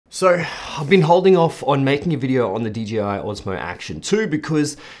So I've been holding off on making a video on the DJI OSMO Action 2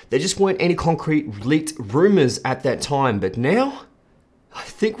 because there just weren't any concrete leaked rumors at that time, but now I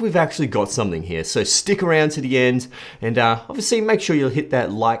think we've actually got something here. So stick around to the end and obviously make sure you'll hit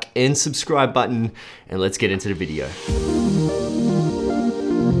that like and subscribe button and let's get into the video.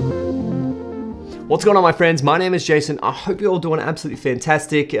 What's going on, my friends? My name is Jason. I hope you're all doing absolutely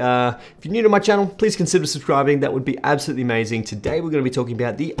fantastic. If you're new to my channel, please consider subscribing. That would be absolutely amazing. Today, we're going to be talking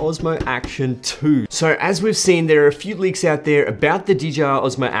about the OSMO Action 2. So as we've seen, there are a few leaks out there about the DJI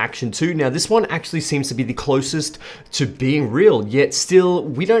OSMO Action 2. Now, this one actually seems to be the closest to being real, yet still,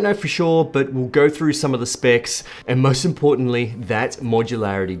 we don't know for sure, but we'll go through some of the specs and most importantly, that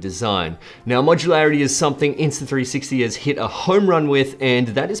modularity design. Now, modularity is something Insta360 has hit a home run with, and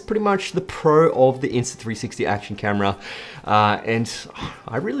that is pretty much the pro of the Insta360 action camera, and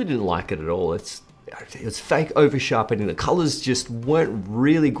I really didn't like it at all. It was fake over sharpening. The colors just weren't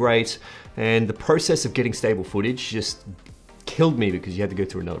really great, and the process of getting stable footage just killed me because you had to go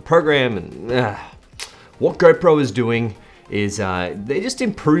through another program. And what GoPro is doing is they're just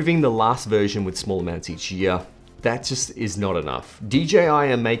improving the last version with small amounts each year. That just is not enough. DJI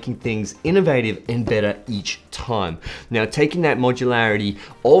are making things innovative and better each time. Now, taking that modularity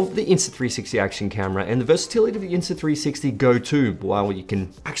of the Insta360 action camera and the versatility of the Insta360 Go 2, while you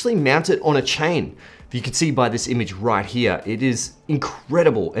can actually mount it on a chain. If you can see by this image right here, it is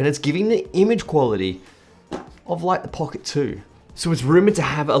incredible, and it's giving the image quality of like the Pocket 2. So it's rumored to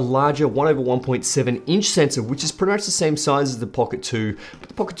have a larger 1/1.7 inch sensor, which is pretty much the same size as the Pocket 2. But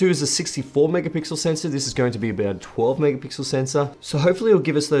the Pocket 2 is a 64 megapixel sensor. This is going to be about a 12 megapixel sensor. So hopefully it'll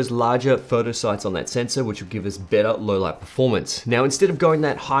give us those larger photo sites on that sensor, which will give us better low light performance. Now, instead of going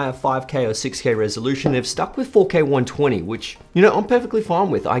that higher 5K or 6K resolution, they've stuck with 4K 120, which, you know, I'm perfectly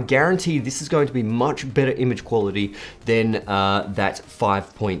fine with. I guarantee this is going to be much better image quality than that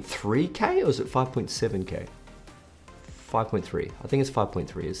 5.3K, or is it 5.7K? 5.3. I think it's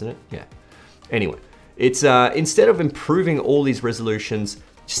 5.3, isn't it? Yeah. Anyway, it's instead of improving all these resolutions,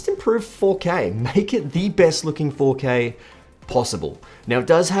 just improve 4K. Make it the best looking 4K possible. Now, it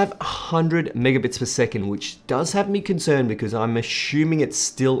does have 100 megabits per second, which does have me concerned because I'm assuming it's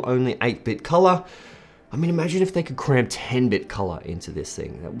still only 8-bit color. I mean, imagine if they could cram 10-bit color into this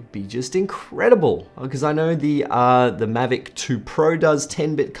thing. That would be just incredible. Because I know the Mavic 2 Pro does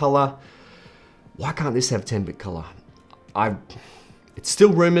 10-bit color. Why can't this have 10-bit color? It's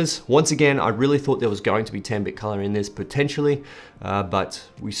still rumors. Once again, I really thought there was going to be 10-bit color in this potentially, but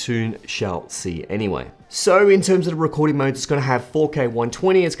we soon shall see anyway. So in terms of the recording modes, it's gonna have 4K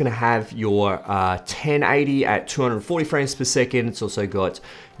 120, it's gonna have your 1080 at 240 frames per second. It's also got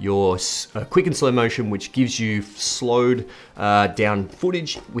your quick and slow motion, which gives you slowed down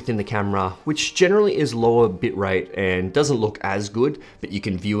footage within the camera, which generally is lower bitrate and doesn't look as good, but you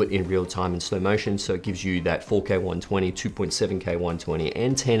can view it in real time in slow motion. So it gives you that 4K 120, 2.7K 120,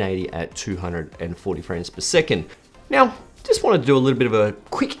 and 1080 at 240 frames per second. Now, just wanted to do a little bit of a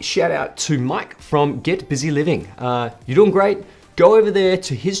quick shout out to Mike from Get Busy Living. You're doing great. Go over there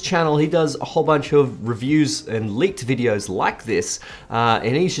to his channel. He does a whole bunch of reviews and leaked videos like this.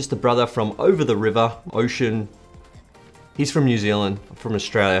 And he's just a brother from over the river, ocean. He's from New Zealand, I'm from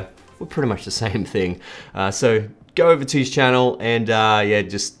Australia. We're pretty much the same thing. So go over to his channel and yeah,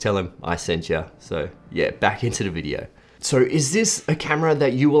 just tell him I sent you. So yeah, back into the video. So is this a camera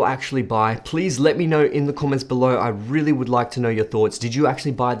that you will actually buy? Please let me know in the comments below. I really would like to know your thoughts. Did you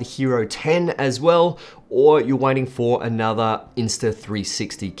actually buy the Hero 10 as well? Or you're waiting for another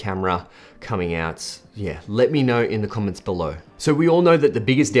Insta360 camera coming out? Yeah, let me know in the comments below. So we all know that the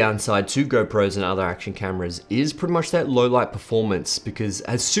biggest downside to GoPros and other action cameras is pretty much that low light performance, because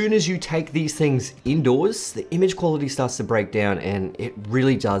as soon as you take these things indoors, the image quality starts to break down and it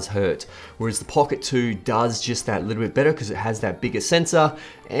really does hurt. Whereas the Pocket 2 does just that little bit better because it has that bigger sensor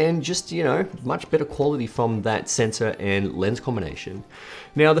and just, you know, much better quality from that sensor and lens combination.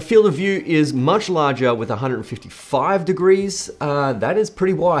 Now, the field of view is much larger with 155 degrees. That is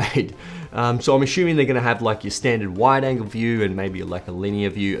pretty wide. So I'm assuming they're gonna have like your standard wide angle view and maybe like a linear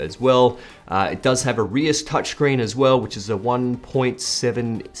view as well. It does have a rear touchscreen as well, which is a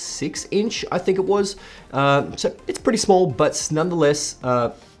 1.76 inch, I think it was. So it's pretty small, but nonetheless,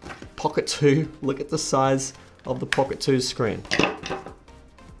 Pocket 2, look at the size of the Pocket 2 screen.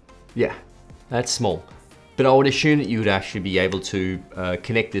 Yeah, that's small. But I would assume that you would actually be able to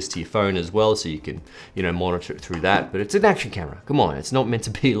connect this to your phone as well, so you can, you know, monitor it through that. But it's an action camera. Come on, it's not meant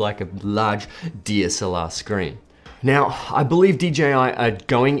to be like a large DSLR screen. Now, I believe DJI are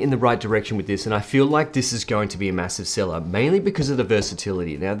going in the right direction with this, and I feel like this is going to be a massive seller, mainly because of the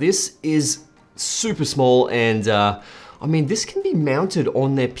versatility. Now, this is super small, and I mean, this can be mounted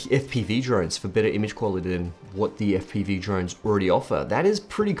on their FPV drones for better image quality than what the FPV drones already offer. That is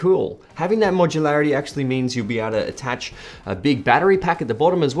pretty cool. Having that modularity actually means you'll be able to attach a big battery pack at the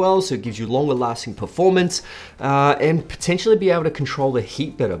bottom as well, so it gives you longer lasting performance, and potentially be able to control the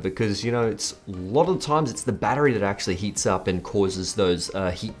heat better, because you know, it's a lot of the times it's the battery that actually heats up and causes those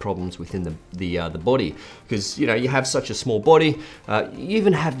heat problems within the body, because you know, you have such a small body. You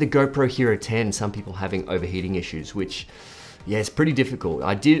even have the GoPro Hero 10, some people having overheating issues, which yeah, it's pretty difficult.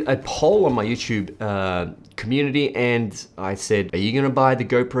 I did a poll on my YouTube community and I said, are you gonna buy the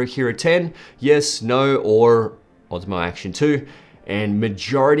GoPro Hero 10? Yes, no, or Osmo Action 2? And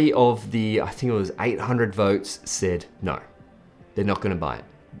majority of the, I think it was 800 votes said no, they're not gonna buy it.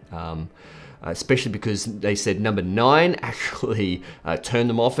 Especially because they said number 9 actually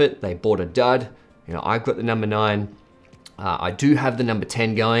turned them off it. They bought a dud. You know, I've got the number 9. I do have the number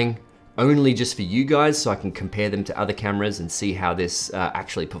 10 going, only just for you guys, so I can compare them to other cameras and see how this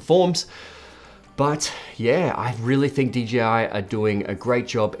actually performs. But yeah, I really think DJI are doing a great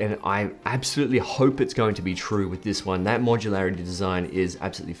job, and I absolutely hope it's going to be true with this one. That modularity design is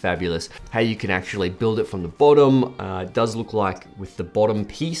absolutely fabulous. How you can actually build it from the bottom. It does look like with the bottom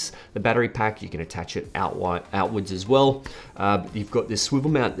piece, the battery pack, you can attach it outwards as well. You've got this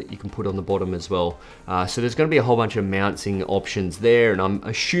swivel mount that you can put on the bottom as well. So there's gonna be a whole bunch of mounting options there, and I'm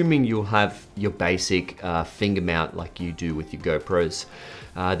assuming you'll have your basic finger mount like you do with your GoPros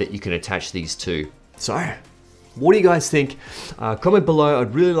that you can attach these to. So, what do you guys think? Comment below.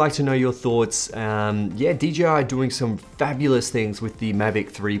 I'd really like to know your thoughts. Yeah, DJI doing some fabulous things with the Mavic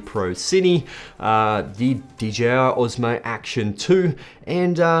 3 Pro Cine, the DJI Osmo Action 2,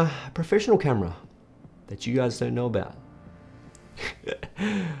 and a professional camera that you guys don't know about.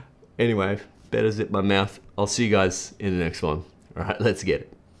 Anyway, better zip my mouth. I'll see you guys in the next one. All right, let's get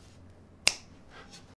it.